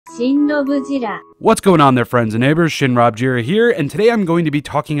ShinRobjira. What's going on there, friends and neighbors? ShinRobjira here, and today I'm going to be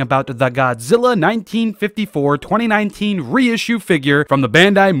talking about the Godzilla 1954-2019 reissue figure from the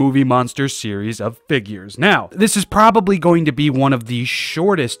Bandai Movie Monsters series of figures. Now, this is probably going to be one of the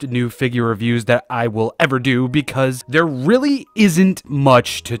shortest new figure reviews that I will ever do because there really isn't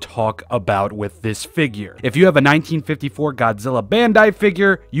much to talk about with this figure. If you have a 1954 Godzilla Bandai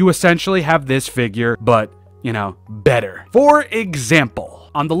figure, you essentially have this figure, but, you know, better. For example,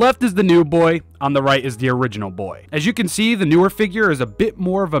 on the left is the new boy, on the right is the original boy. As you can see, the newer figure is a bit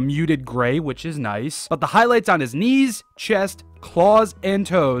more of a muted gray, which is nice, but the highlights on his knees, chest, claws, and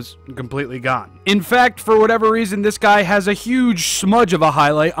toes are completely gone. In fact, for whatever reason, this guy has a huge smudge of a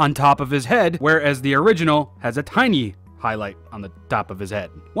highlight on top of his head, whereas the original has a tiny highlight on the top of his head.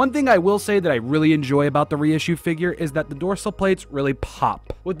 One thing I will say that I really enjoy about the reissue figure is that the dorsal plates really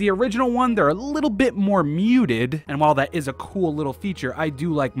pop. With the original one, they're a little bit more muted, and while that is a cool little feature, I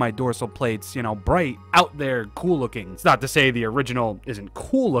do like my dorsal plates, you know, bright, out there, cool looking. It's not to say the original isn't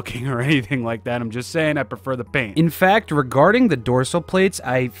cool looking or anything like that, I'm just saying I prefer the paint. In fact, regarding the dorsal plates,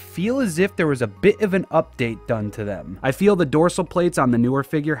 I feel as if there was a bit of an update done to them. I feel the dorsal plates on the newer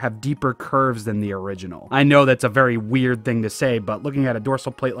figure have deeper curves than the original. I know that's a very weird thing to say, but looking at a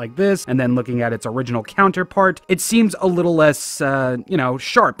dorsal plate like this and then looking at its original counterpart, it seems a little less, you know,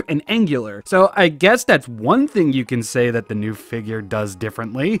 sharp and angular. So I guess that's one thing you can say that the new figure does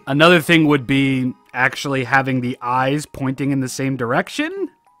differently. Another thing would be actually having the eyes pointing in the same direction.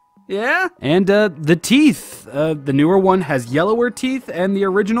 Yeah. And the teeth. The newer one has yellower teeth and the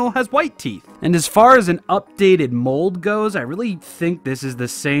original has white teeth. And as far as an updated mold goes, I really think this is the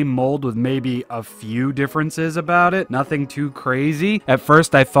same mold with maybe a few differences about it. Nothing too crazy. At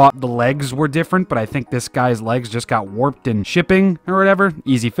first I thought the legs were different, but I think this guy's legs just got warped in shipping or whatever.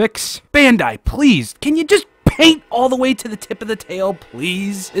 Easy fix. Bandai, please, can you just paint all the way to the tip of the tail,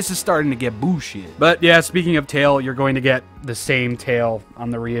 please? This is starting to get bullshit. But yeah, speaking of tail, you're going to get the same tail on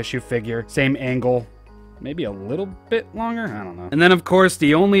the reissue figure. Same angle. Maybe a little bit longer? I don't know. And then, of course,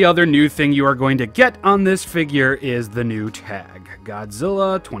 the only other new thing you are going to get on this figure is the new tag.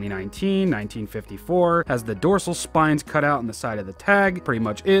 Godzilla 2019-1954 has the dorsal spines cut out on the side of the tag. Pretty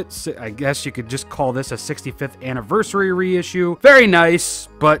much it. I guess you could just call this a 65th anniversary reissue. Very nice,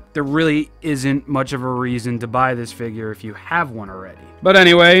 but there really isn't much of a reason to buy this figure if you have one already. But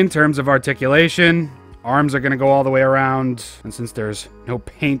anyway, in terms of articulation, arms are going to go all the way around, and since there's no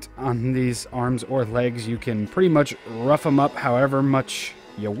paint on these arms or legs, you can pretty much rough them up however much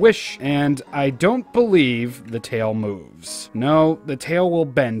you wish, and I don't believe the tail moves. No, the tail will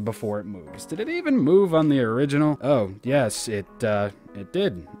bend before it moves. Did it even move on the original? Oh, yes, it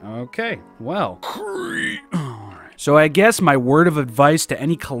did. Okay, well. So I guess my word of advice to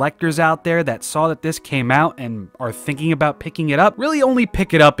any collectors out there that saw that this came out and are thinking about picking it up, really only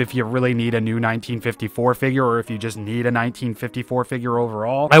pick it up if you really need a new 1954 figure or if you just need a 1954 figure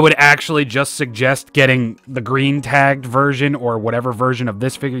overall. I would actually just suggest getting the green tagged version or whatever version of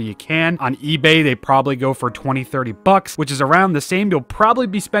this figure you can. On eBay, they probably go for 20, 30 bucks, which is around the same you'll probably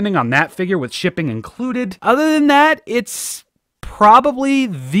be spending on that figure with shipping included. Other than that, it's probably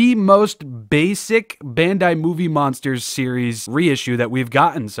the most basic Bandai Movie Monsters series reissue that we've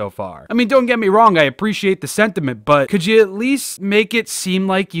gotten so far. I mean, don't get me wrong, I appreciate the sentiment, but could you at least make it seem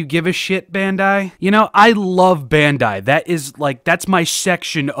like you give a shit, Bandai? You know, I love Bandai. That is like, that's my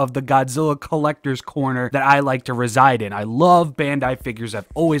section of the Godzilla collector's corner that I like to reside in. I love Bandai figures. I've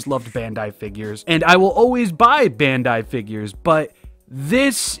always loved Bandai figures, and I will always buy Bandai figures, but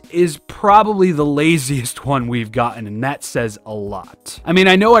this is probably the laziest one we've gotten, and that says a lot. I mean,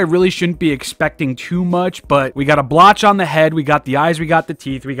 I know I really shouldn't be expecting too much, but we got a blotch on the head, we got the eyes, we got the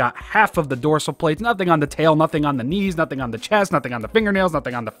teeth, we got half of the dorsal plates, nothing on the tail, nothing on the knees, nothing on the chest, nothing on the fingernails,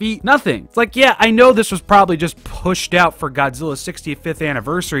 nothing on the feet, nothing. It's like, yeah, I know this was probably just pushed out for Godzilla's 65th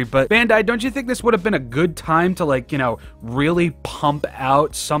anniversary, but Bandai, don't you think this would have been a good time to, like, you know, really pump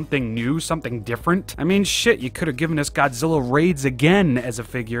out something new, something different? I mean, shit, you could have given us Godzilla Raids again as a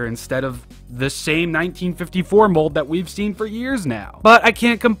figure instead of the same 1954 mold that we've seen for years now. But I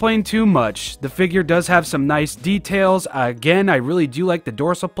can't complain too much. The figure does have some nice details. Again, I really do like the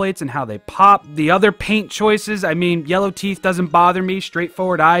dorsal plates and how they pop. The other paint choices, I mean, yellow teeth doesn't bother me.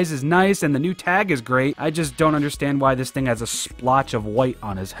 Straightforward eyes is nice, and the new tag is great. I just don't understand why this thing has a splotch of white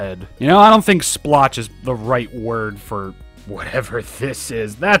on his head. You know, I don't think splotch is the right word for whatever this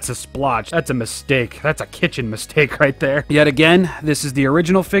is. That's a splotch. That's a mistake. That's a kitchen mistake right there. Yet again, this is the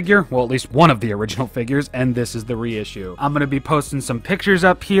original figure. Well, at least one of the original figures, and this is the reissue. I'm going to be posting some pictures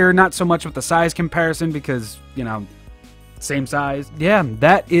up here, not so much with the size comparison because, you know, same size. Yeah,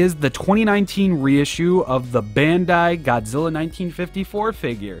 that is the 2019 reissue of the Bandai Godzilla 1954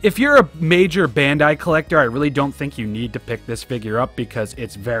 figure. If you're a major Bandai collector, I really don't think you need to pick this figure up because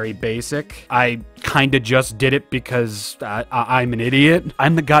it's very basic. I kinda just did it because I'm an idiot.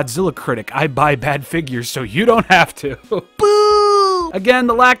 I'm the Godzilla critic. I buy bad figures, so you don't have to. Boo! Again,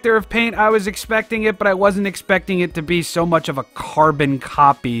 the lack there of paint, I was expecting it, but I wasn't expecting it to be so much of a carbon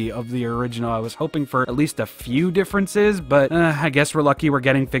copy of the original. I was hoping for at least a few differences, but I guess we're lucky we're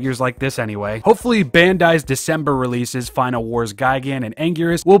getting figures like this anyway. Hopefully Bandai's December releases, Final Wars Gigan and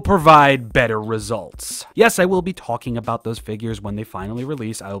Anguirus, will provide better results. Yes, I will be talking about those figures when they finally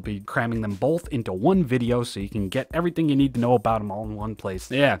release. I will be cramming them both into one video so you can get everything you need to know about them all in one place.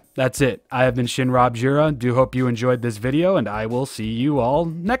 Yeah, that's it. I have been ShinRobjira. Do hope you enjoyed this video, and I will see you all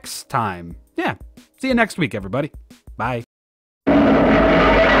next time. Yeah, see you next week, everybody. Bye.